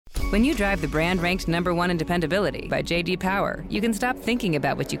When you drive the brand ranked #1 in dependability by J.D. Power, you can stop thinking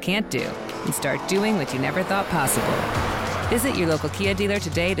about what you can't do and start doing what you never thought possible. Visit your local Kia dealer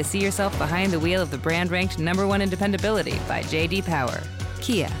today to see yourself behind the wheel of the brand ranked #1 in dependability by J.D. Power.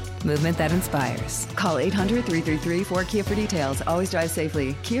 Kia, movement that inspires. Call 800-333-4KIA for details. Always drive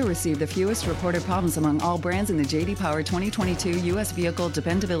safely. Kia received the fewest reported problems among all brands in the J.D. Power 2022 U.S. Vehicle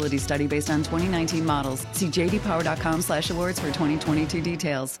Dependability Study based on 2019 models. See jdpower.com/awards for 2022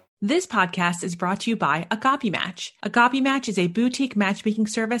 details. This podcast is brought to you by Agape Match. Agape Match is a boutique matchmaking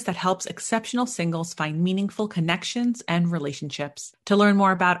service that helps exceptional singles find meaningful connections and relationships. To learn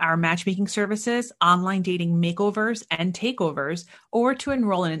more about our matchmaking services, online dating makeovers and takeovers, or to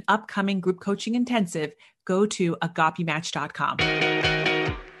enroll in an upcoming group coaching intensive, go to agapematch.com.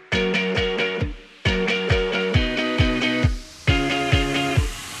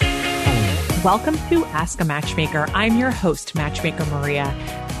 Welcome to Ask a Matchmaker. I'm your host, Matchmaker Maria.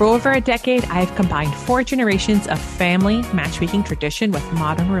 For over a decade, I've combined 4 generations of family matchmaking tradition with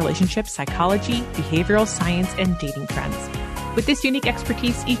modern relationship psychology, behavioral science, and dating trends. With this unique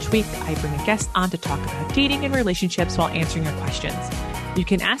expertise, each week I bring a guest on to talk about dating and relationships while answering your questions. You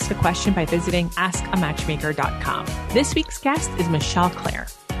can ask a question by visiting askamatchmaker.com. This week's guest is Michelle Clare.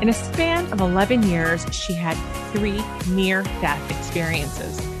 In a span of 11 years, she had 3 near-death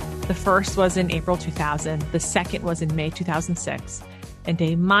experiences. The first was in April 2000. The second was in May 2006. And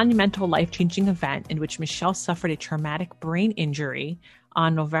a monumental life-changing event in which Michelle suffered a traumatic brain injury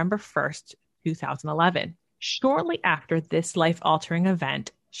on November 1st, 2011. Shortly after this life-altering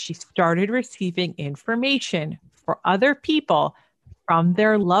event, she started receiving information for other people from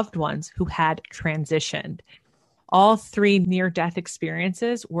their loved ones who had transitioned. All 3 near-death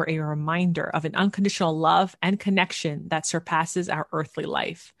experiences were a reminder of an unconditional love and connection that surpasses our earthly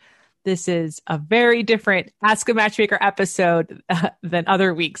life. This is a very different Ask a Matchmaker episode than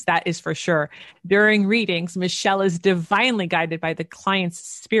other weeks, that is for sure. During readings, Michelle is divinely guided by the client's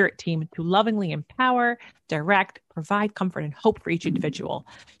spirit team to lovingly empower, direct, provide comfort and hope for each individual.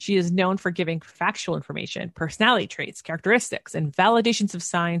 She is known for giving factual information, personality traits, characteristics, and validations of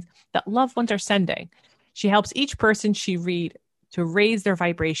signs that loved ones are sending. She helps each person she reads to raise their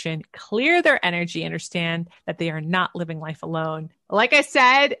vibration, clear their energy, understand that they are not living life alone. Like I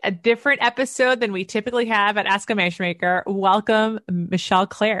said, a different episode than we typically have at Ask a Matchmaker. Welcome, Michelle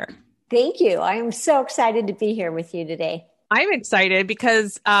Clare. Thank you. I am so excited to be here with you today. I'm excited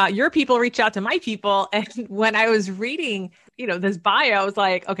because your people reach out to my people. And when I was reading, this bio, I was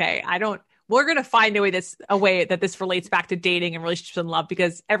like, okay, we're going to find a way that this relates back to dating and relationships and love,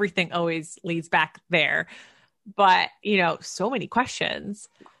 because everything always leads back there. But, so many questions.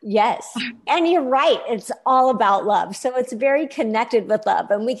 Yes. And you're right. It's all about love. So it's very connected with love,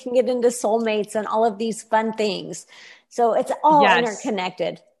 and we can get into soulmates and all of these fun things. So it's all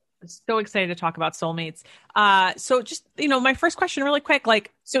interconnected. So excited to talk about soulmates. So just, my first question really quick, I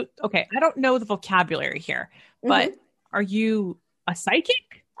don't know the vocabulary here, but are you a psychic?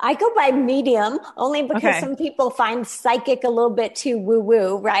 I go by medium only because some people find psychic a little bit too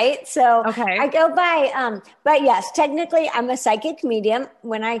woo-woo, right? So I go by, but yes, technically I'm a psychic medium.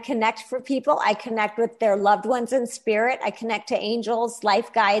 When I connect for people, I connect with their loved ones in spirit. I connect to angels,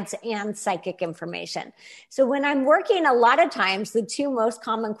 life guides, and psychic information. So when I'm working, a lot of times the 2 most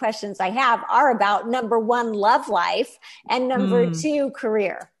common questions I have are about number 1, love life, and number 2,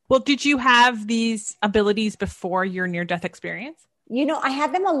 career. Well, did you have these abilities before your near-death experience? I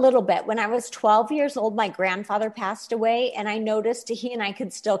had them a little bit. When I was 12 years old, my grandfather passed away, and I noticed he and I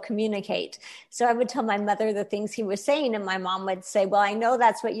could still communicate. So I would tell my mother the things he was saying, and my mom would say, well, I know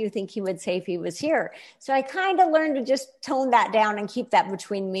that's what you think he would say if he was here. So I kind of learned to just tone that down and keep that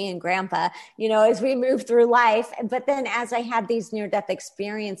between me and grandpa, as we move through life. But then as I had these near-death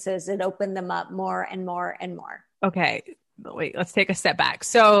experiences, it opened them up more and more and more. Okay. Wait, let's take a step back.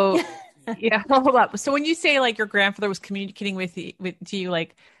 So yeah, hold up. So when you say your grandfather was communicating with you,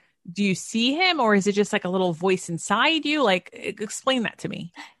 do you see him, or is it just a little voice inside you? Explain that to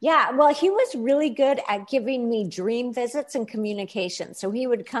me. Yeah, well, he was really good at giving me dream visits and communication. So he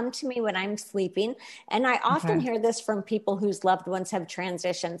would come to me when I'm sleeping. And I often hear this from people whose loved ones have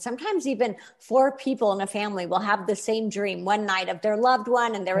transitioned. Sometimes even 4 people in a family will have the same dream one night of their loved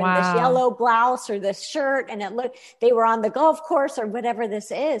one, and they're in this yellow blouse or this shirt, and they were on the golf course or whatever this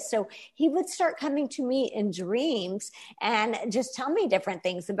is. So he would start coming to me in dreams and just tell me different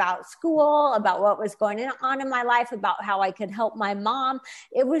things about school, about what was going on in my life, about how I could help my mom.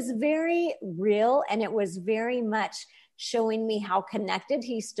 It was very real, and it was very much showing me how connected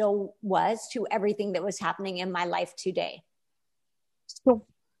he still was to everything that was happening in my life today. So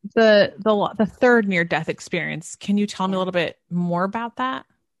the third near-death experience, can you tell me a little bit more about that?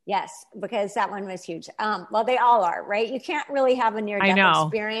 Yes, because that one was huge. Well, they all are, right? You can't really have a near-death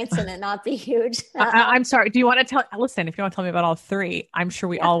experience and it not be huge. I'm sorry. Do you want to listen, if you want to tell me about all three, I'm sure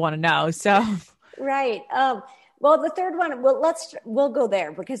we all want to know. So, right. Well, the third one, we'll go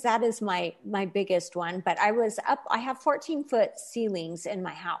there because that is my biggest one. But I was up, I have 14-foot ceilings in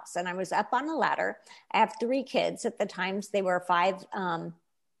my house and I was up on a ladder. I have 3 kids at the times. They were 5,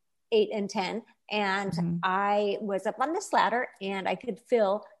 8 and 10. And I was up on this ladder and I could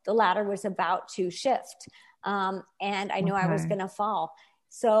feel the ladder was about to shift. And I knew I was going to fall.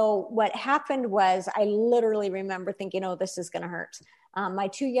 So what happened was I literally remember thinking, oh, this is going to hurt. My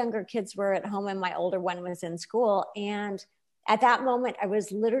 2 younger kids were at home and my older one was in school. And at that moment, I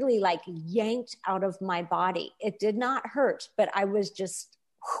was literally like yanked out of my body. It did not hurt, but I was just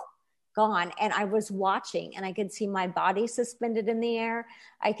gone. And I was watching and I could see my body suspended in the air.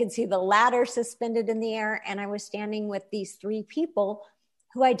 I could see the ladder suspended in the air. And I was standing with these 3 people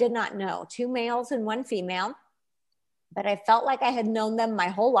who I did not know, 2 males and 1 female. But I felt like I had known them my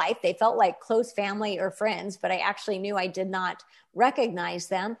whole life. They felt like close family or friends, but I actually knew I did not recognize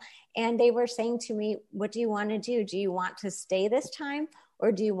them. And they were saying to me, what do you want to do? Do you want to stay this time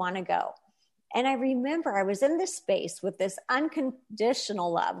or do you want to go? And I remember I was in this space with this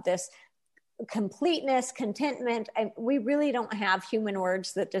unconditional love, this completeness, contentment. We really don't have human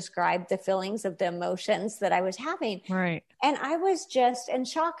words that describe the feelings of the emotions that I was having. Right. And I was just in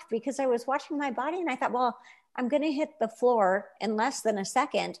shock because I was watching my body and I thought, well, I'm going to hit the floor in less than a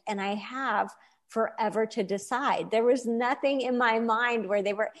second. And I have forever to decide. There was nothing in my mind where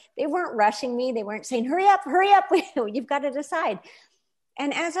they weren't rushing me. They weren't saying, hurry up, you've got to decide.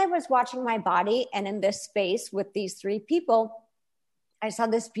 And as I was watching my body and in this space with these 3 people, I saw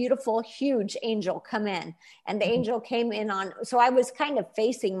this beautiful, huge angel come in and the angel came in on, so I was kind of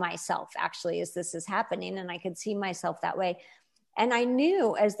facing myself actually as this is happening and I could see myself that way. And I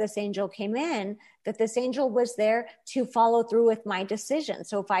knew as this angel came in that this angel was there to follow through with my decision.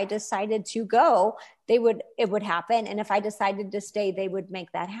 So if I decided to go, it would happen. And if I decided to stay, they would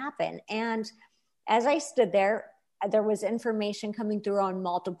make that happen. And as I stood there was information coming through on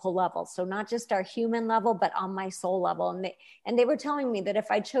multiple levels. So not just our human level, but on my soul level. And they were telling me that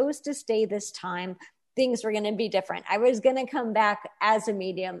if I chose to stay this time, things were going to be different. I was going to come back as a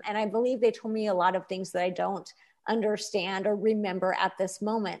medium. And I believe they told me a lot of things that I don't understand or remember at this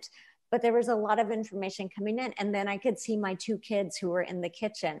moment. But there was a lot of information coming in. And then I could see my 2 kids who were in the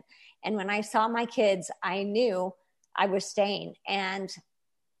kitchen. And when I saw my kids, I knew I was staying. And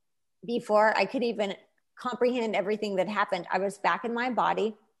before I could even comprehend everything that happened, I was back in my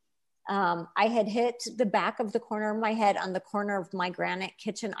body. I had hit the back of the corner of my head on the corner of my granite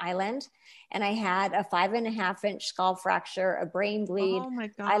kitchen island. And I had a 5.5-inch skull fracture, a brain bleed. Oh my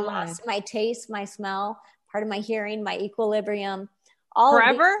God. I lost my taste, my smell, part of my hearing, my equilibrium, all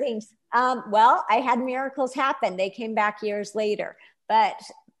Forever? of these things. Well, I had miracles happen. They came back years later, but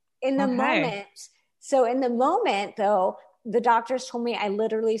in the moment though, the doctors told me I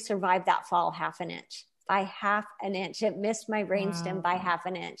literally survived that fall by half an inch. It missed my brainstem by half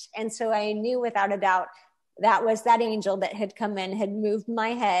an inch. And so I knew without a doubt that was that angel that had come in, had moved my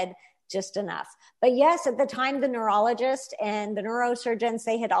head just enough. But yes, at the time, the neurologist and the neurosurgeons,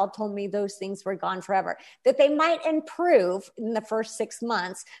 they had all told me those things were gone forever, that they might improve in the first 6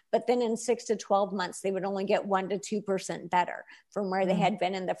 months, but then in 6 to 12 months, they would only get 1 to 2% better from where they had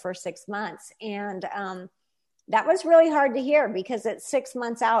been in the first 6 months. And that was really hard to hear because at 6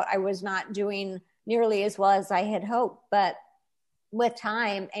 months out, I was not doing nearly as well as I had hoped. But with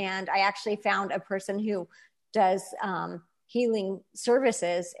time, and I actually found a person who does healing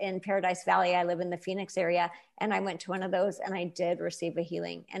services in Paradise Valley. I live in the Phoenix area, and I went to one of those and I did receive a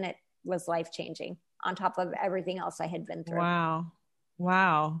healing, and it was life-changing on top of everything else I had been through.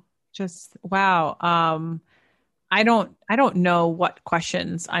 Wow. Just wow. I don't know what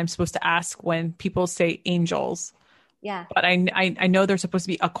questions I'm supposed to ask when people say angels. Yeah. But I know there's supposed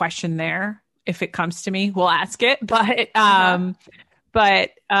to be a question there. If it comes to me, we'll ask it. But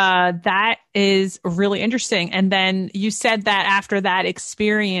that is really interesting. And then you said that after that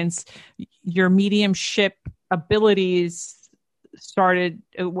experience, your mediumship abilities started,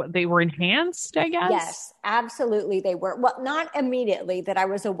 they were enhanced, I guess? Yes, absolutely. They were. Well, not immediately that I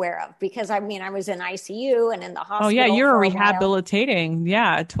was aware of, because I was in ICU and in the hospital. Oh yeah. You're rehabilitating.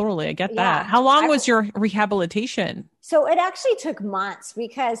 Yeah, totally. I get that. How long was your rehabilitation? So it actually took months,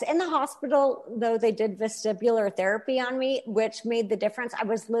 because in the hospital, though, they did vestibular therapy on me, which made the difference. I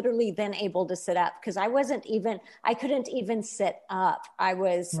was literally then able to sit up, because I couldn't even sit up. I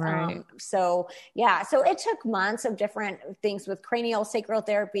was, right. So it took months of different things with cranial sacral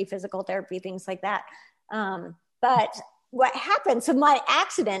therapy, physical therapy, things like that. But what happened, so my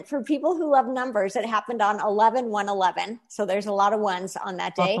accident, for people who love numbers, it happened on 11/1/11. So there's a lot of ones on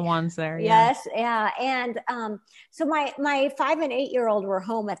that day. Lots of ones there. Yeah. Yes. Yeah. And so my 5 and 8-year-old were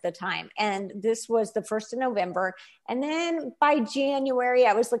home at the time. And this was the 1st of November. And then by January,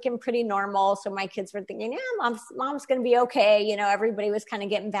 I was looking pretty normal. So my kids were thinking, yeah, mom's going to be okay. You know, everybody was kind of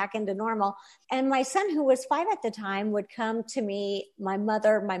getting back into normal. And my son, who was 5 at the time, would come to me, my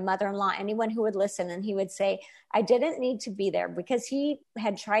mother, my mother-in-law, anyone who would listen. And he would say, I didn't need to be there, because he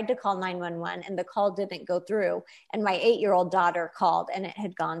had tried to call 911 and the call didn't go through. And my 8-year-old daughter called and it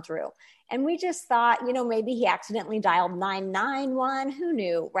had gone through. And we just thought, you know, maybe he accidentally dialed 991. Who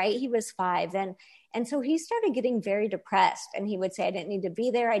knew, right? He was 5. And so he started getting very depressed, and he would say, I didn't need to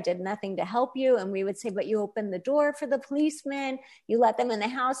be there. I did nothing to help you. And we would say, but you opened the door for the policemen. You let them in the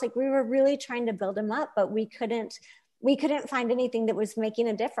house. Like, we were really trying to build him up, but we couldn't find anything that was making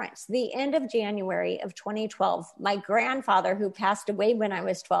a difference. The end of January of 2012, my grandfather, who passed away when I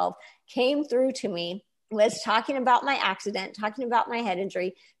was 12, came through to me, was talking about my accident, talking about my head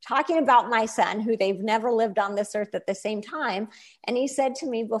injury, talking about my son, who they've never lived on this earth at the same time. And he said to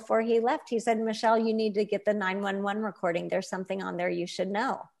me before he left, he said, Michelle, you need to get the 911 recording. There's something on there you should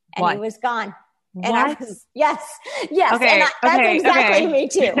know. And What? he was gone. And What? yes. Okay, And that's exactly me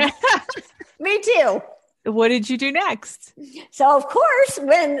too. Me too. What did you do next? So of course,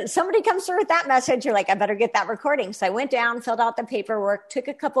 when somebody comes through with that message, you're like, I better get that recording. So I went down, filled out the paperwork, took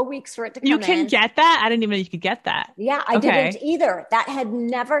a couple weeks for it to come in. You can get that? I didn't even know you could get that. Yeah, I didn't either. That had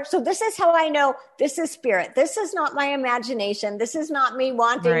never. So this is how I know this is spirit. This is not my imagination. This is not me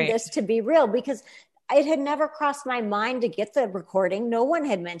wanting this to be real, because it had never crossed my mind to get the recording. No one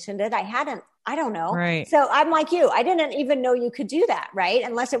had mentioned it. I don't know. Right. So I'm like you. I didn't even know you could do that, right?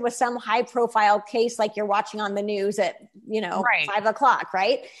 Unless it was some high profile case like you're watching on the news at, 5 o'clock,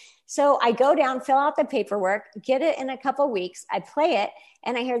 right? So I go down, fill out the paperwork, get it in a couple of weeks. I play it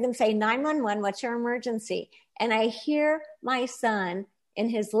and I hear them say, 911, what's your emergency? And I hear my son in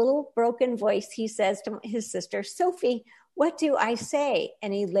his little broken voice. He says to his sister, Sophie, what do I say?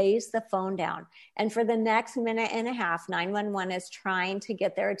 And he lays the phone down. And for the next minute and a half, 911 is trying to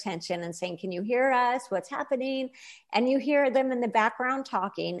get their attention and saying, can you hear us? What's happening? And you hear them in the background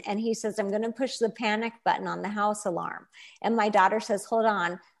talking. And he says, I'm going to push the panic button on the house alarm. And my daughter says, hold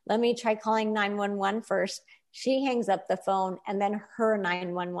on, let me try calling 911 first. She hangs up the phone, and then her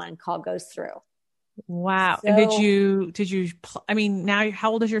 911 call goes through. Wow. So, and I mean, now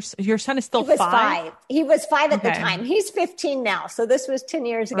how old is your son? Is still 5? He was 5 at the time. He's 15 now. So this was 10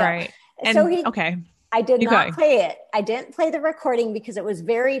 years ago. Right. And, so I did not play it. I didn't play the recording because it was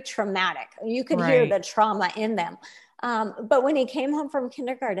very traumatic. You could hear the trauma in them. But when he came home from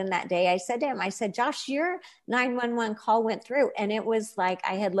kindergarten that day, I said to him, Josh, your 911 call went through. And it was like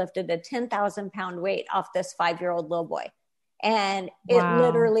I had lifted a 10,000 pound weight off this 5-year-old little boy. And it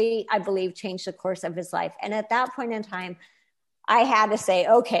literally, I believe, changed the course of his life. And at that point in time, I had to say,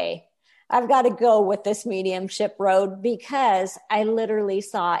 okay, I've got to go with this mediumship road, because I literally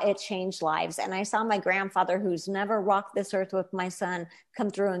saw it change lives. And I saw my grandfather, who's never walked this earth with my son, come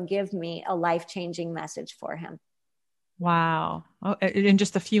through and give me a life-changing message for him. Wow. Oh, in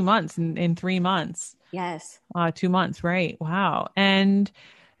just a few months, in 3 months. Yes. 2 months. Right. Wow. And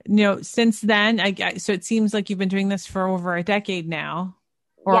since then, so it seems like you've been doing this for over a decade now,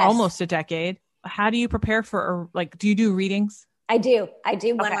 or almost a decade. How do you prepare for, do you do readings? I do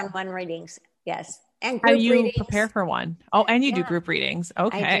one-on-one readings. Yes. And how do you readings. Prepare for one? Oh, and you do group readings.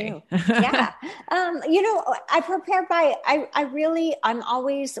 Okay. I do. Yeah. I prepare by, I'm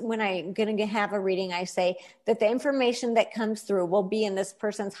always, when I'm going to have a reading, I say that the information that comes through will be in this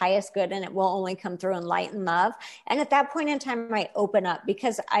person's highest good, and it will only come through in light and love. And at that point in time, I open up,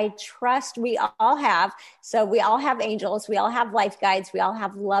 because I trust we all have angels, we all have life guides, we all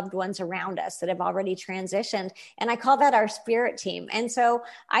have loved ones around us that have already transitioned. And I call that our spirit team. And so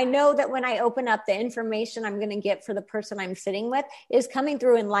I know that when I open up, the information I'm going to get for the person I'm sitting with is coming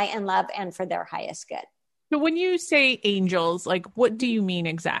through in light and love and for their highest good. So when you say angels, what do you mean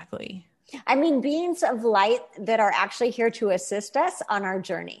exactly? I mean beings of light that are actually here to assist us on our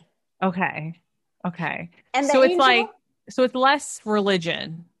journey. Okay. And so it's less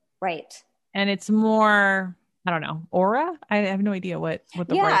religion. Right. And it's more, I don't know, aura? I have no idea what the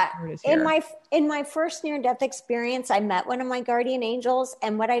right word is here. In my first near-death experience, I met one of my guardian angels,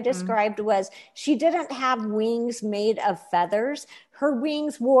 and what I described was she didn't have wings made of feathers. Her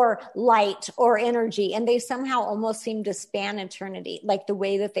wings were light or energy, and they somehow almost seemed to span eternity, like the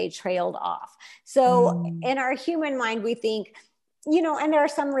way that they trailed off. So in our human mind, we think, and there are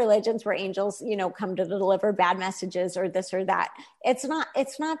some religions where angels, come to deliver bad messages or this or that. It's not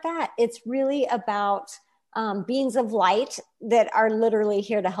that. It's really about beings of light that are literally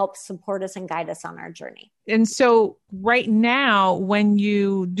here to help support us and guide us on our journey. And so right now, when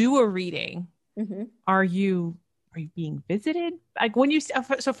you do a reading, are you being visited? Like when you,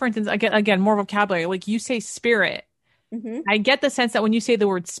 so for instance, again, more vocabulary, like you say spirit. I get the sense that when you say the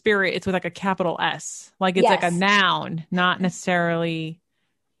word spirit, it's with like a capital S, like it's like a noun, not necessarily.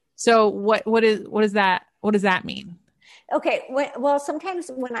 So what does that mean? Okay. Well,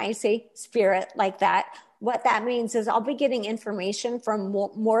 sometimes when I say spirit like that, what that means is I'll be getting information from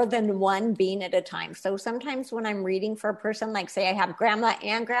more than one being at a time. So sometimes when I'm reading for a person, like say I have grandma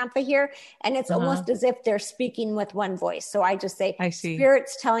and grandpa here, and it's almost as if they're speaking with one voice. So I just say,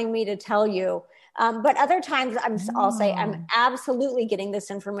 Spirit's telling me to tell you. But other times I'll say, I'm absolutely getting this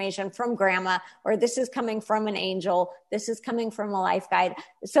information from grandma, or this is coming from an angel. This is coming from a life guide.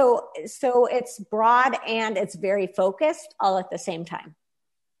 So it's broad and it's very focused all at the same time.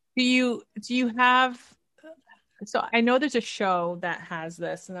 Do you have, so I know there's a show that has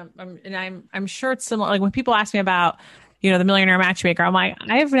this, and I'm sure it's similar. Like when people ask me about, the Millionaire Matchmaker, I'm like,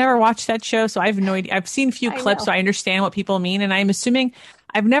 I've never watched that show, so I have no idea. I've seen a few clips, so I understand what people mean, and I'm assuming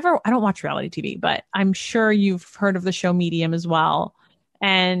I don't watch reality TV, but I'm sure you've heard of the show Medium as well.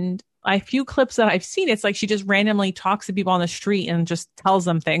 And a few clips that I've seen, it's like she just randomly talks to people on the street and just tells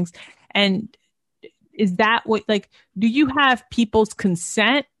them things. And is that what, like, do you have people's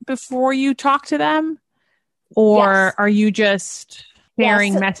consent before you talk to them? Or are you just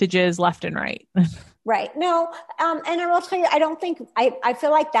sharing messages left and right? Right. No. And I will tell you, I don't think, I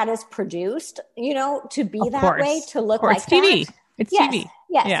feel like that is produced, to be that way, to look like TV. that. It's TV.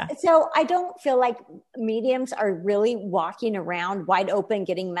 Yes. Yeah. So I don't feel like mediums are really walking around wide open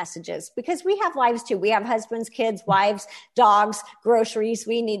getting messages, because we have lives too. We have husbands, kids, wives, dogs, groceries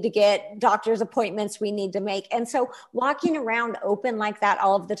we need to get, doctor's appointments we need to make. And so walking around open like that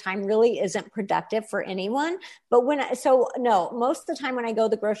all of the time really isn't productive for anyone. But most of the time when I go to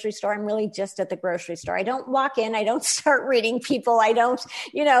the grocery store, I'm really just at the grocery store. I don't walk in. I don't start reading people. I don't,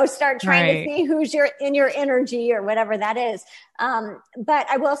 start trying to see who's in your energy or whatever that is. But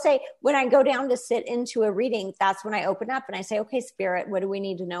I will say, when I go down to sit into a reading, that's when I open up and I say, okay, Spirit, what do we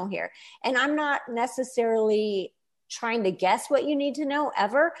need to know here? And I'm not necessarily trying to guess what you need to know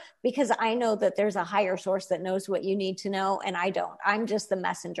ever, because I know that there's a higher source that knows what you need to know. And I don't. I'm just the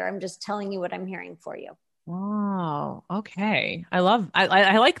messenger. I'm just telling you what I'm hearing for you. Wow. Okay. I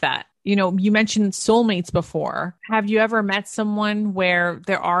like that. You mentioned soulmates before. Have you ever met someone where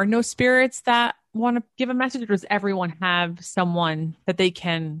there are no spirits that want to give a message, or does everyone have someone that they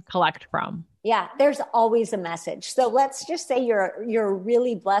can collect from? Yeah, there's always a message. So let's just say you're a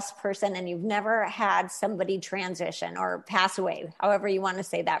really blessed person and you've never had somebody transition or pass away, however you want to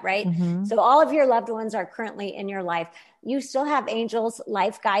say that, right? So all of your loved ones are currently in your life. You still have angels,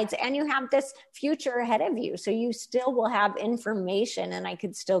 life guides, and you have this future ahead of you. So you still will have information, and I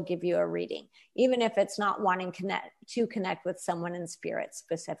could still give you a reading, even if it's not wanting to connect with someone in spirit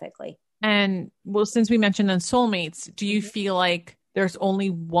specifically. And well, since we mentioned on soulmates, do you feel like there's only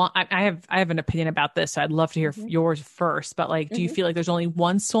one? I have an opinion about this, so I'd love to hear yours first. But like, do you feel like there's only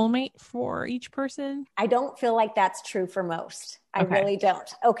one soulmate for each person? I don't feel like that's true for most. I really don't.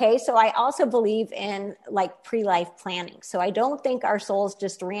 Okay. So I also believe in like pre-life planning. So I don't think our souls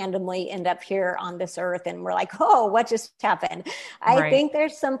just randomly end up here on this earth and we're like, oh, what just happened? I think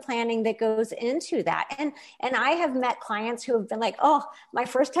there's some planning that goes into that. And I have met clients who have been like, oh, my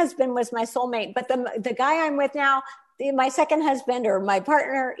first husband was my soulmate, but the guy I'm with now, my second husband or my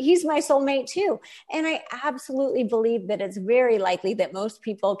partner, he's my soulmate too. And I absolutely believe that it's very likely that most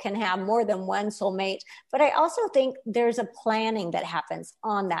people can have more than one soulmate. But I also think there's a planning that happens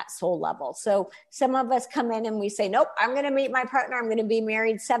on that soul level. So some of us come in and we say, nope, I'm going to meet my partner. I'm going to be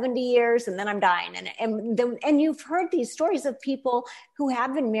married 70 years and then I'm dying. And you've heard these stories of people who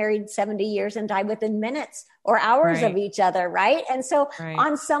have been married 70 years and die within minutes or hours of each other. Right. And so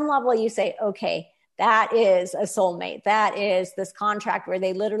on some level you say, okay, that is a soulmate. That is this contract where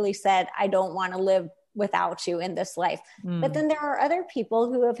they literally said, I don't want to live without you in this life. But then there are other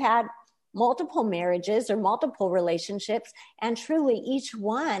people who have had multiple marriages or multiple relationships, and truly each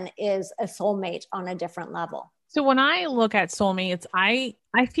one is a soulmate on a different level. So when I look at soulmates, I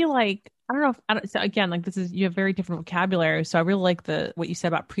feel like, so again, like you have very different vocabulary. So I really like what you said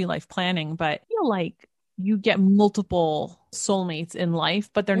about pre-life planning, but I feel like you get multiple soulmates in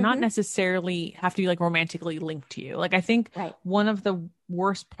life, but they're not necessarily have to be like romantically linked to you. Like I think one of the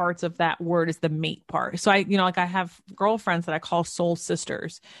worst parts of that word is the mate part. So I have girlfriends that I call soul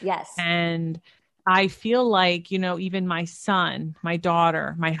sisters. Yes. And I feel like, even my son, my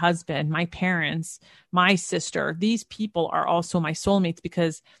daughter, my husband, my parents, my sister, these people are also my soulmates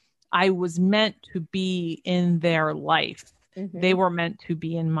because I was meant to be in their life. They were meant to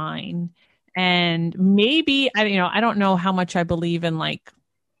be in mine. And maybe, I don't know how much I believe in like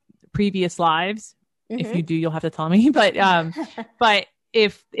previous lives. If you do, you'll have to tell me. But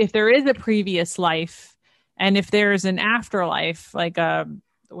if there is a previous life, and if there's an afterlife, like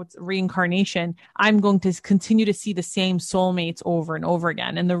what's reincarnation, I'm going to continue to see the same soulmates over and over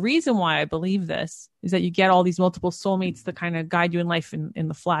again. And the reason why I believe this is that you get all these multiple soulmates that kind of guide you in life in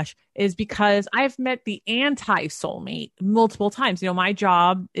the flesh is because I've met the anti-soulmate multiple times. My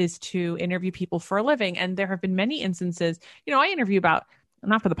job is to interview people for a living. And there have been many instances, I interview about,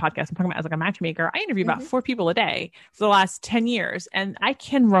 not for the podcast, I'm talking about as like a matchmaker. I interview about 4 people a day for the last 10 years. And I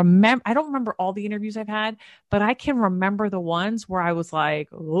can remember, I don't remember all the interviews I've had, but I can remember the ones where I was like,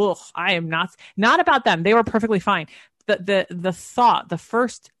 ugh, I am not about them. They were perfectly fine. The thought, the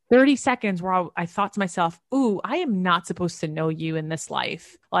first 30 seconds where I thought to myself, ooh, I am not supposed to know you in this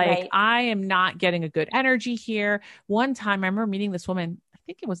life. Like, right. I am not getting a good energy here. One time I remember meeting this woman, I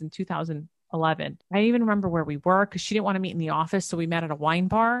think it was in 2011. I even remember where we were because she didn't want to meet in the office. So we met at a wine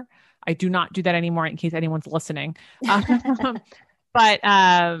bar. I do not do that anymore in case anyone's listening. But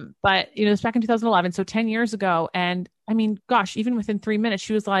it's back in 2011. So 10 years ago. And I mean, gosh, even within 3 minutes,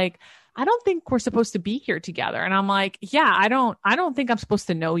 she was like, I don't think we're supposed to be here together. And I'm like, yeah, I don't think I'm supposed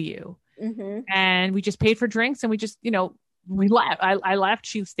to know you. And we just paid for drinks and we just, we left. I left,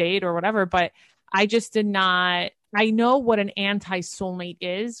 she stayed or whatever, but I just did not. I know what an anti-soulmate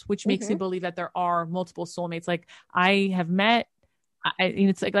is, which makes me believe that there are multiple soulmates. Like I have met,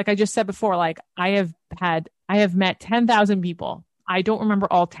 it's like I just said before, like I have met 10,000 people. I don't remember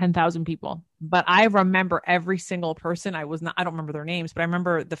all 10,000 people, but I remember every single person. I don't remember their names, but I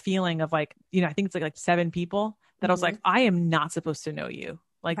remember the feeling of like, I think it's like 7 people that I was like, I am not supposed to know you.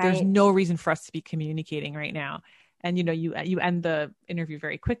 Like there's no reason for us to be communicating right now. And, you end the interview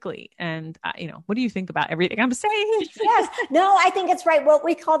very quickly. And, what do you think about everything I'm saying? Yes. No, I think it's right. What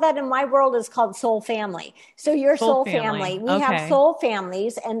we call that in my world is called soul family. So your soul family. We have soul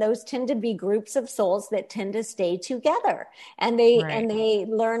families, and those tend to be groups of souls that tend to stay together, and they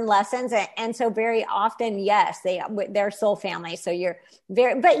learn lessons. And so very often, yes, they're soul family. So you're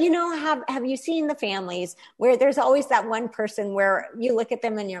but have you seen the families where there's always that one person where you look at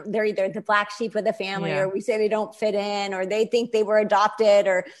them and they're either the black sheep of the family, or we say they don't fit in, or they think they were adopted,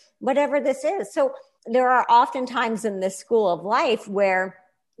 or whatever this is. So there are often times in this school of life where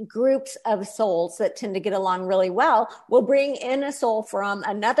groups of souls that tend to get along really well will bring in a soul from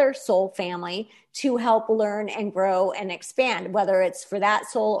another soul family to help learn and grow and expand, whether it's for that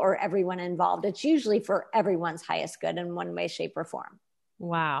soul or everyone involved. It's usually for everyone's highest good in one way, shape, or form.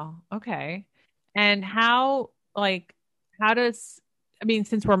 Wow. Okay. And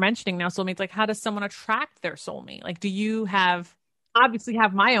since we're mentioning now soulmates, like how does someone attract their soulmate? Like, do you obviously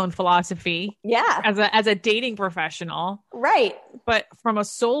have my own philosophy? Yeah. As a dating professional. Right. But from a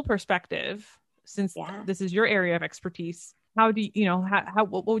soul perspective, since this is your area of expertise, how do you,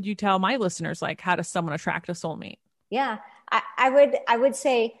 what would you tell my listeners? Like, how does someone attract a soulmate? Yeah. I would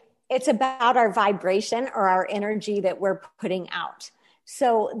say it's about our vibration or our energy that we're putting out.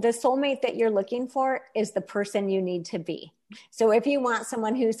 So the soulmate that you're looking for is the person you need to be. So if you want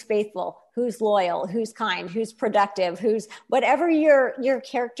someone who's faithful, who's loyal, who's kind, who's productive, who's whatever your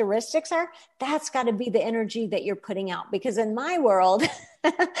characteristics are, that's got to be the energy that you're putting out. Because in my world,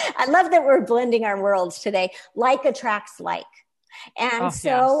 I love that we're blending our worlds today. Like attracts like. And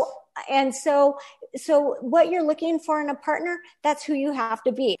so what you're looking for in a partner, that's who you have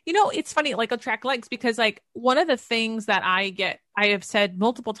to be. It's funny, like attract likes, because like one of the things that I have said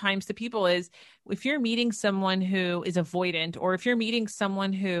multiple times to people is if you're meeting someone who is avoidant, or if you're meeting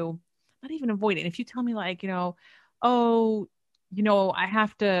someone who, not even avoidant, if you tell me like, I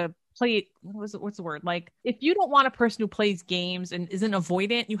have to play, what's the word? Like if you don't want a person who plays games and isn't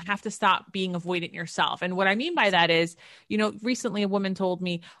avoidant, you have to stop being avoidant yourself. And what I mean by that is, recently a woman told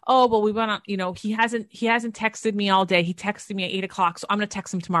me, oh, well, we went on, he hasn't texted me all day. He texted me at 8:00. So I'm going to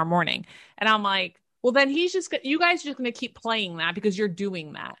text him tomorrow morning. And I'm like, well, then you guys are just going to keep playing that because you're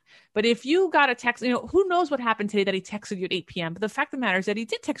doing that. But if you got a text, who knows what happened today that he texted you at 8 p.m. But the fact of the matter is that he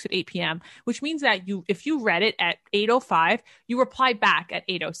did text at 8 p.m., which means that if you read it at 8:05, you reply back at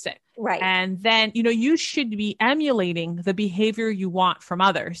 8:06. Right. And then, you should be emulating the behavior you want from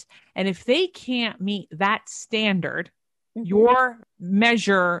others. And if they can't meet that standard, your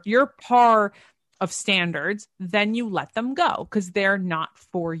par of standards, then you let them go because they're not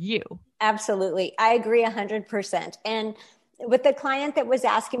for you. Absolutely. I agree 100%. And with the client that was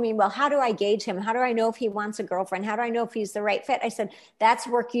asking me, well, how do I gauge him? How do I know if he wants a girlfriend? How do I know if he's the right fit? I said, that's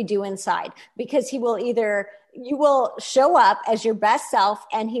work you do inside, because you will show up as your best self,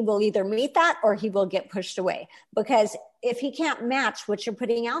 and he will either meet that or he will get pushed away. Because if he can't match what you're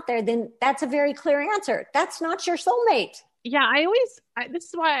putting out there, then that's a very clear answer. That's not your soulmate. Yeah. This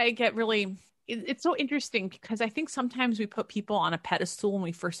is why I get really, it's so interesting, because I think sometimes we put people on a pedestal when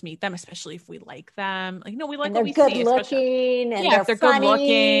we first meet them, especially if we like them. Like, we like and what they're we good see. looking, and If they're good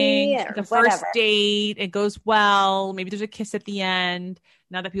looking, the first whatever. date, it goes well. Maybe there's a kiss at the end.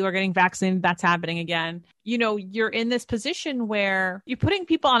 Now that people are getting vaccinated, that's happening again. You're in this position where you're putting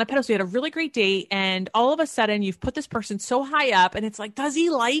people on a pedestal. You had a really great date, and all of a sudden you've put this person so high up, and it's like, does he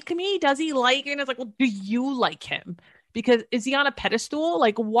like me? Does he like me? And it's like, well, do you like him? Because is he on a pedestal?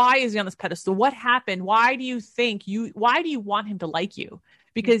 Like, why is he on this pedestal? What happened? Why do you want him to like you?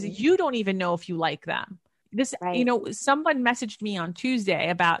 Because you don't even know if you like them. This, right. Someone messaged me on Tuesday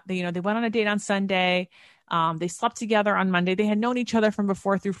about, they went on a date on Sunday. They slept together on Monday. They had known each other from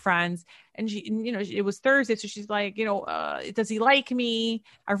before through friends. And it was Thursday. So she's like, does he like me?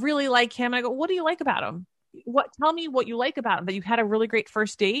 I really like him. And I go, what do you like about him? Tell me what you like about him. That you had a really great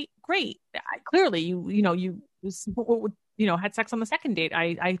first date. Great. Clearly you had sex on the second date.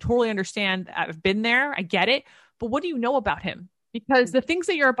 I totally understand. I've been there. I get it. But what do you know about him? Because the things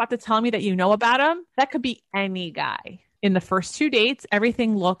that you're about to tell me that you know about him, that could be any guy. In the first 2 dates,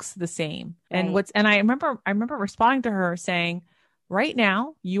 everything looks the same. Right. And I remember responding to her saying, right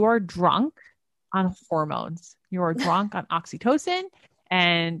now you are drunk on hormones. You are drunk on oxytocin,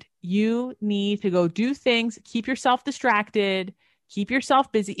 and you need to go do things, keep yourself distracted, keep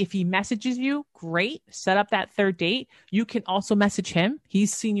yourself busy. If he messages you, great. Set up that third date. You can also message him.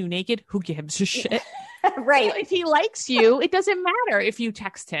 He's seen you naked. Who gives a shit? Right. If he likes you, it doesn't matter if you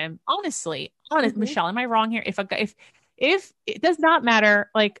text him. Honestly, Michelle, am I wrong here? If it does not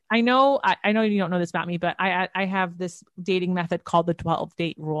matter, like, I know you don't know this about me, but I have this dating method called the 12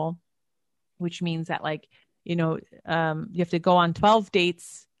 date rule, which means that, like, you have to go on 12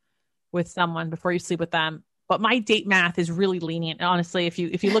 dates with someone before you sleep with them. But my date math is really lenient. Honestly, if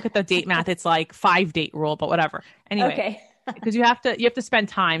you look at the date math, it's like 5 date rule, but whatever. Anyway, okay. Because you have to spend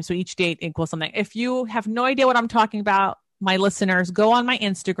time. So each date equals something. If you have no idea what I'm talking about, my listeners, go on my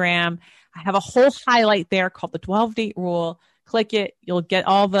Instagram. I have a whole highlight there called the 12 date rule. Click it. You'll get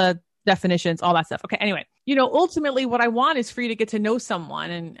all the definitions, all that stuff. Okay. Anyway, ultimately what I want is for you to get to know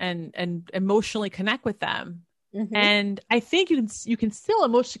someone and emotionally connect with them. Mm-hmm. And I think you can still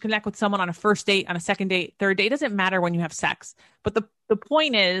emotionally connect with someone on a first date, on a second date, third date. It doesn't matter when you have sex. But the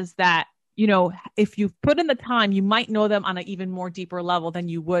point is that, if you put in the time, you might know them on an even more deeper level than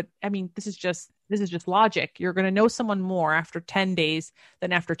you would. I mean, this is just logic. You're going to know someone more after 10 days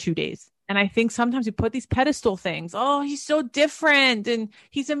than after 2 days. And I think sometimes we put these pedestal things. Oh, he's so different and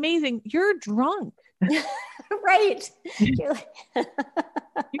he's amazing. You're drunk. Right. You have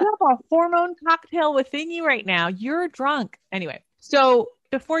a hormone cocktail within you right now. You're drunk. Anyway, so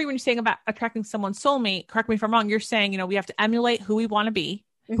before you were saying about attracting someone's soulmate, correct me if I'm wrong, you're saying, we have to emulate who we want to be,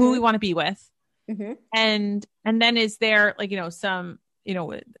 mm-hmm. who we want to be with. Mm-hmm. And then is there, like, some,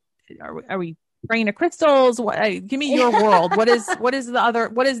 are we praying to crystals? Give me your world. What is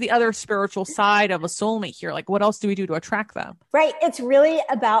the other spiritual side of a soulmate here? Like, what else do we do to attract them? Right. It's really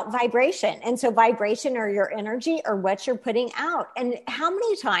about vibration. And so vibration, or your energy, or what you're putting out. And how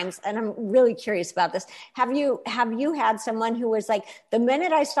many times, and I'm really curious about this, have you had someone who was like, the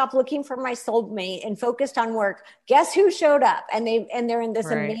minute I stopped looking for my soulmate and focused on work, guess who showed up? And they're in this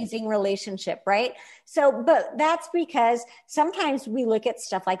right. amazing relationship, right? So, but that's because sometimes we look at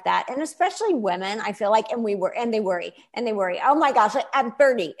stuff like that, and especially women, I feel like, and they worry. Oh my gosh, I'm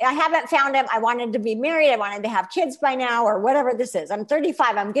 30. I haven't found him. I wanted to be married. I wanted to have kids by now, or whatever this is. I'm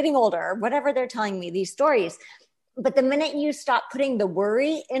 35. I'm getting older, or whatever they're telling me, these stories. But the minute you stop putting the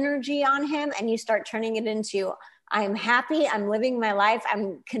worry energy on him and you start turning it into, I'm happy, I'm living my life,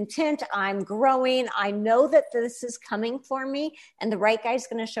 I'm content, I'm growing, I know that this is coming for me and the right guy's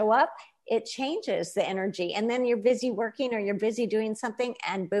going to show up, it changes the energy. And then you're busy working or you're busy doing something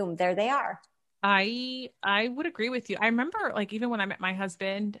and boom, there they are. I would agree with you. I remember, like, even when I met my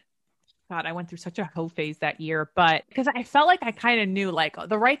husband, God, I went through such a hoe phase that year, but because I felt like I kind of knew, like,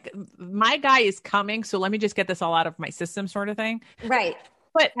 my guy is coming. So let me just get this all out of my system, sort of thing. Right.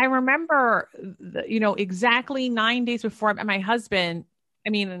 But I remember, exactly 9 days before I met my husband,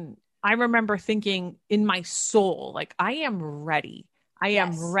 I remember thinking in my soul, like, I am ready. I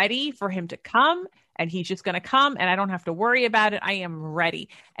am ready for him to come, and he's just going to come and I don't have to worry about it. I am ready.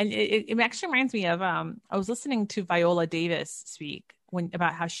 And it actually reminds me of, I was listening to Viola Davis speak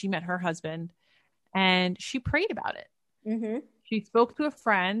about how she met her husband, and she prayed about it. Mm-hmm. She spoke to a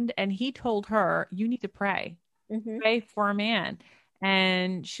friend and he told her, you need to pray, pray for a man.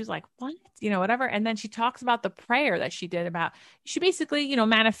 And she's like, what? Whatever. And then she talks about the prayer that she did about, she basically,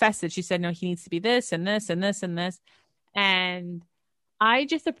 manifested. She said, no, he needs to be this and this and this and this. And I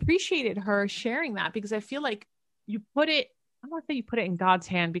just appreciated her sharing that because I feel like I don't want to say you put it in God's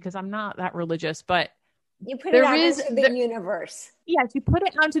hand because I'm not that religious, but you put it out into the universe. Yes, you put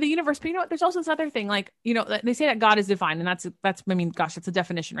it out into the universe. But you know what? There's also this other thing, like, they say that God is divine, and that's, I mean, gosh, that's a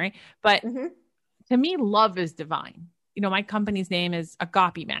definition, right? But to me, love is divine. My company's name is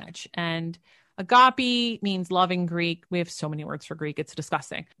Agape Manage, and agape means love in Greek. We have so many words for Greek. It's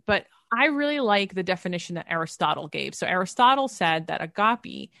disgusting. But I really like the definition that Aristotle gave. So Aristotle said that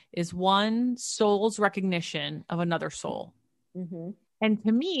agape is one soul's recognition of another soul. And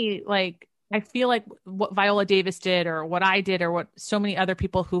to me, like, I feel like what Viola Davis did or what I did or what so many other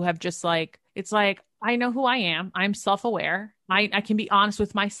people who have just like, it's like, I know who I am. I'm self-aware. I can be honest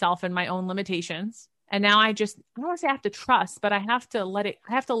with myself and my own limitations. And now I don't want to say I have to trust, but I have to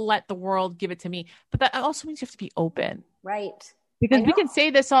let the world give it to me. But that also means you have to be open. Right. Because we can say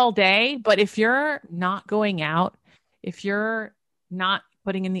this all day, but if you're not going out, if you're not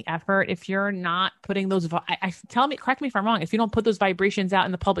putting in the effort, if you're not putting those, correct me if I'm wrong, if you don't put those vibrations out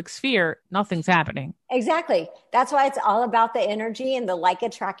in the public sphere, nothing's happening. Exactly. That's why it's all about the energy and the like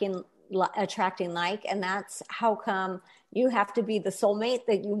attracting like. And that's how come you have to be the soulmate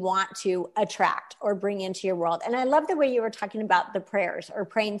that you want to attract or bring into your world. And I love the way you were talking about the prayers or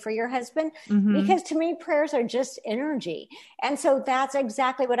praying for your husband, because to me, prayers are just energy. And so that's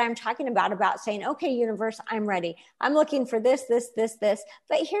exactly what I'm talking about saying, okay, universe, I'm ready. I'm looking for this.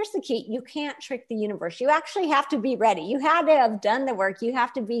 But here's the key. You can't trick the universe. You actually have to be ready. You had to have done the work. You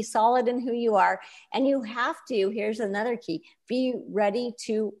have to be solid in who you are. And you have to, here's another key, be ready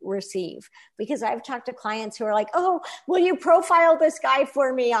to receive. Because I've talked to clients who are like, oh, will you profile this guy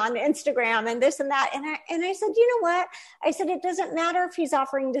for me on Instagram and this and that? And I said, you know what? I said, it doesn't matter if he's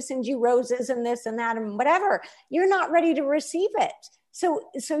offering to send you roses and this and that and whatever. You're not ready to receive it. So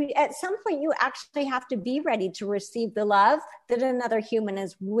at some point you actually have to be ready to receive the love that another human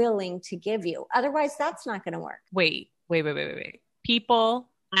is willing to give you. Otherwise, that's not going to work. Wait. People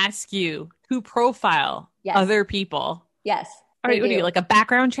ask you to profile other people. Yes. All right, what do you, like a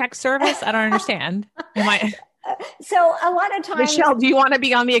background check service? I don't understand. So a lot of times, Michelle, do you want to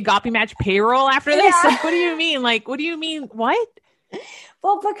be on the Agape Match payroll after this? Yeah. Like, what do you mean? Like, what do you mean? What?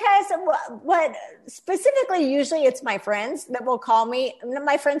 Well, because what specifically, usually it's my friends that will call me,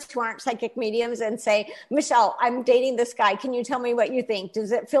 my friends who aren't psychic mediums, and say, Michelle, I'm dating this guy. Can you tell me what you think?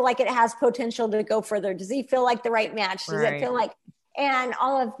 Does it feel like it has potential to go further? Does he feel like the right match? Does it feel like, and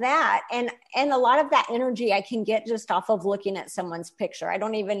all of that. And a lot of that energy I can get just off of looking at someone's picture. I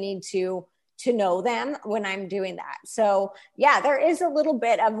don't even need to know them when I'm doing that. So yeah, there is a little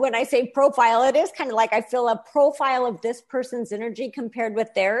bit of, when I say profile, it is kind of like I feel a profile of this person's energy compared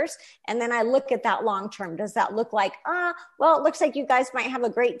with theirs. And then I look at that long-term. Does that look like, well, it looks like you guys might have a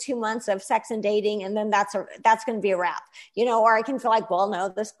great 2 months of sex and dating. And then that's going to be a wrap, or I can feel like, well,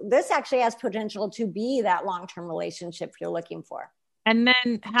 no, this actually has potential to be that long-term relationship you're looking for. And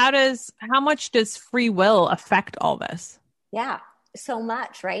then how much does free will affect all this? Yeah. So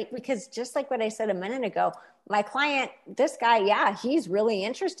much, right? Because just like what I said a minute ago, my client, this guy, he's really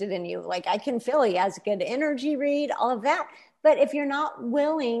interested in you. Like I can feel he has good energy read, all of that. But if you're not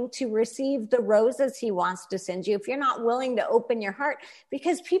willing to receive the roses he wants to send you, if you're not willing to open your heart,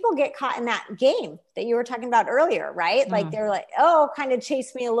 because people get caught in that game that you were talking about earlier, right? Like they're like, oh, kind of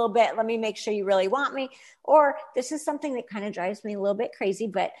chase me a little bit. Let me make sure you really want me. Or this is something that kind of drives me a little bit crazy,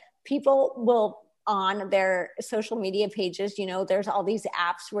 but people will, on their social media pages, there's all these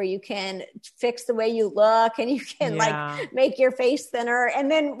apps where you can fix the way you look and you can like make your face thinner. And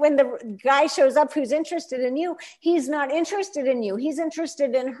then when the guy shows up who's interested in you, he's not interested in you. He's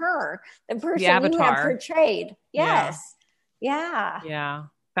interested in her, the person you have portrayed. Yes. Yeah.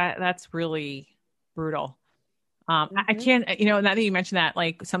 That's really brutal. I can't, now that you mentioned that,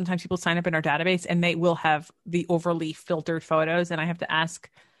 like sometimes people sign up in our database and they will have the overly filtered photos. And I have to ask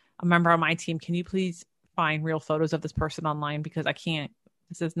a member on my team, can you please find real photos of this person online? Because I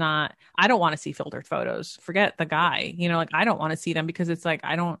don't want to see filtered photos. Forget the guy, I don't want to see them because it's like,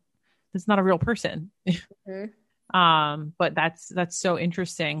 it's not a real person. But that's so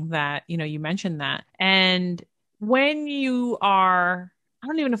interesting that, you mentioned that. And when you are, I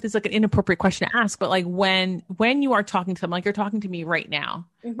don't even know if this is like an inappropriate question to ask, but like when you are talking to them, like you're talking to me right now,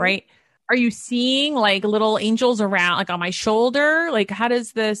 right? Are you seeing like little angels around, like on my shoulder? Like, how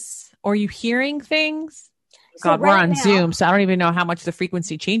does this, or are you hearing things? God, we're on Zoom, so I don't even know how much the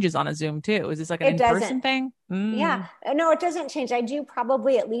frequency changes on a Zoom too. Is this like an in-person thing? Yeah. No, it doesn't change. I do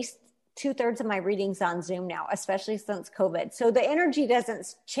probably at least 2/3 of my readings on Zoom now, especially since COVID. So the energy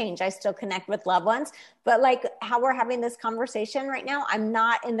doesn't change. I still connect with loved ones, but like how we're having this conversation right now, I'm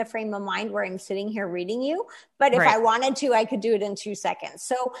not in the frame of mind where I'm sitting here reading you, but if I wanted to, I could do it in 2 seconds.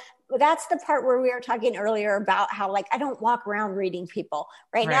 So that's the part where we were talking earlier about how like, I don't walk around reading people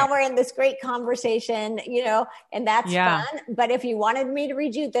right now. We're in this great conversation, you know, and that's fun. But if you wanted me to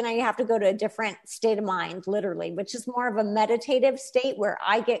read you, then I have to go to a different state of mind, literally, which is more of a meditative state where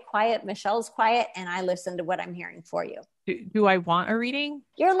I get quiet, Michelle's quiet, and I listen to what I'm hearing for you. Do I want a reading?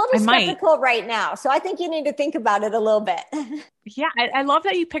 You're a little skeptical right now. So I think you need to think about it a little bit. Yeah. I love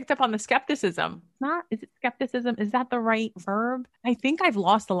that you picked up on the skepticism. Is it skepticism? Is that the right verb? I think I've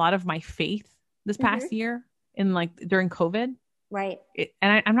lost a lot of my faith this past year during COVID. Right.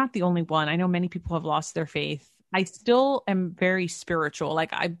 I'm not the only one. I know many people have lost their faith. I still am very spiritual.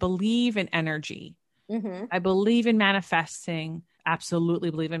 Like I believe in energy. I believe in manifesting.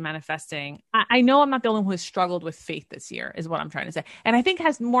 Absolutely believe in manifesting. I know I'm not the only one who has struggled with faith this year is what I'm trying to say. And I think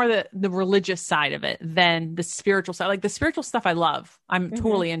has more the religious side of it than the spiritual side. Like the spiritual stuff I love. I'm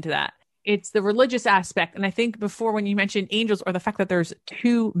totally into that. It's the religious aspect. And I think before when you mentioned angels or the fact that there's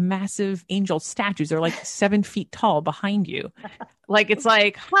 2 massive angel statues, they're like 7 feet tall behind you. Like, it's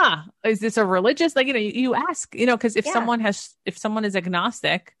like, is this a religious, like, you know, you ask, you know, cause if someone is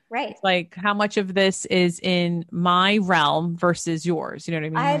agnostic, right. Like how much of this is in my realm versus yours? You know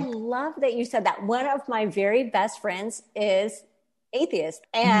what I mean? I love that you said that. One of my very best friends is atheist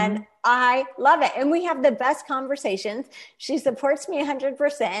and I love it. And we have the best conversations. She supports me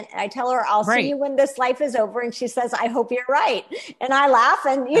 100%. I tell her, I'll see you when this life is over. And she says, I hope you're right. And I laugh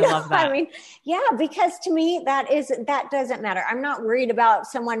and, you know, I mean, because to me, that doesn't matter. I'm not worried about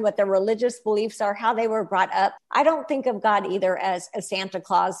someone what their religious beliefs are, how they were brought up. I don't think of God either as a Santa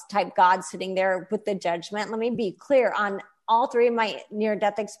Claus type God sitting there with the judgment. Let me be clear on all 3 of my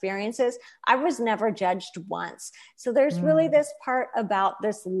near-death experiences, I was never judged once. So there's really this part about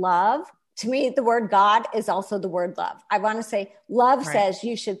this love. To me, the word God is also the word love. I want to say love says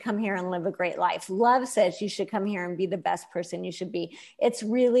you should come here and live a great life. Love says you should come here and be the best person you should be. It's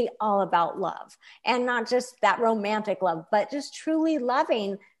really all about love, and not just that romantic love, but just truly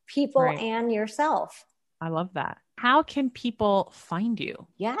loving people and yourself. I love that. How can people find you?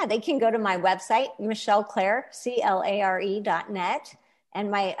 Yeah, they can go to my website, Michelle Clare, CLARE.net, and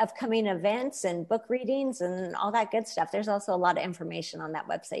my upcoming events and book readings and all that good stuff. There's also a lot of information on that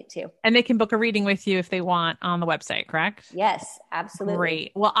website too. And they can book a reading with you if they want on the website, correct? Yes, absolutely.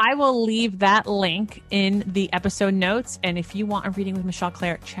 Great. Well, I will leave that link in the episode notes. And if you want a reading with Michelle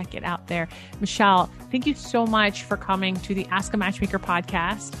Clare, check it out there. Michelle, thank you so much for coming to the Ask a Matchmaker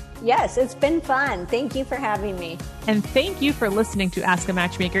podcast. Yes, it's been fun. Thank you for having me. And thank you for listening to Ask a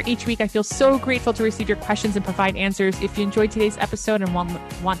Matchmaker. Each week, I feel so grateful to receive your questions and provide answers. If you enjoyed today's episode and want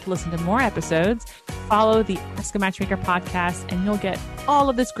to listen to more episodes, follow the Ask a Matchmaker podcast, and you'll get all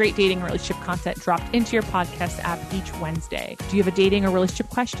of this great dating and relationship content dropped into your podcast app each Wednesday. Do you have a dating or relationship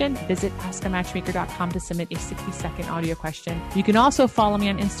question? Visit askamatchmaker.com to submit a 60-second audio question. You can also follow me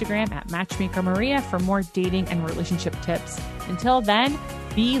on Instagram at Matchmaker Maria for more dating and relationship tips. Until then,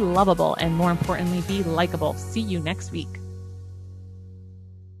 be lovable and more importantly, be likable. See you next week.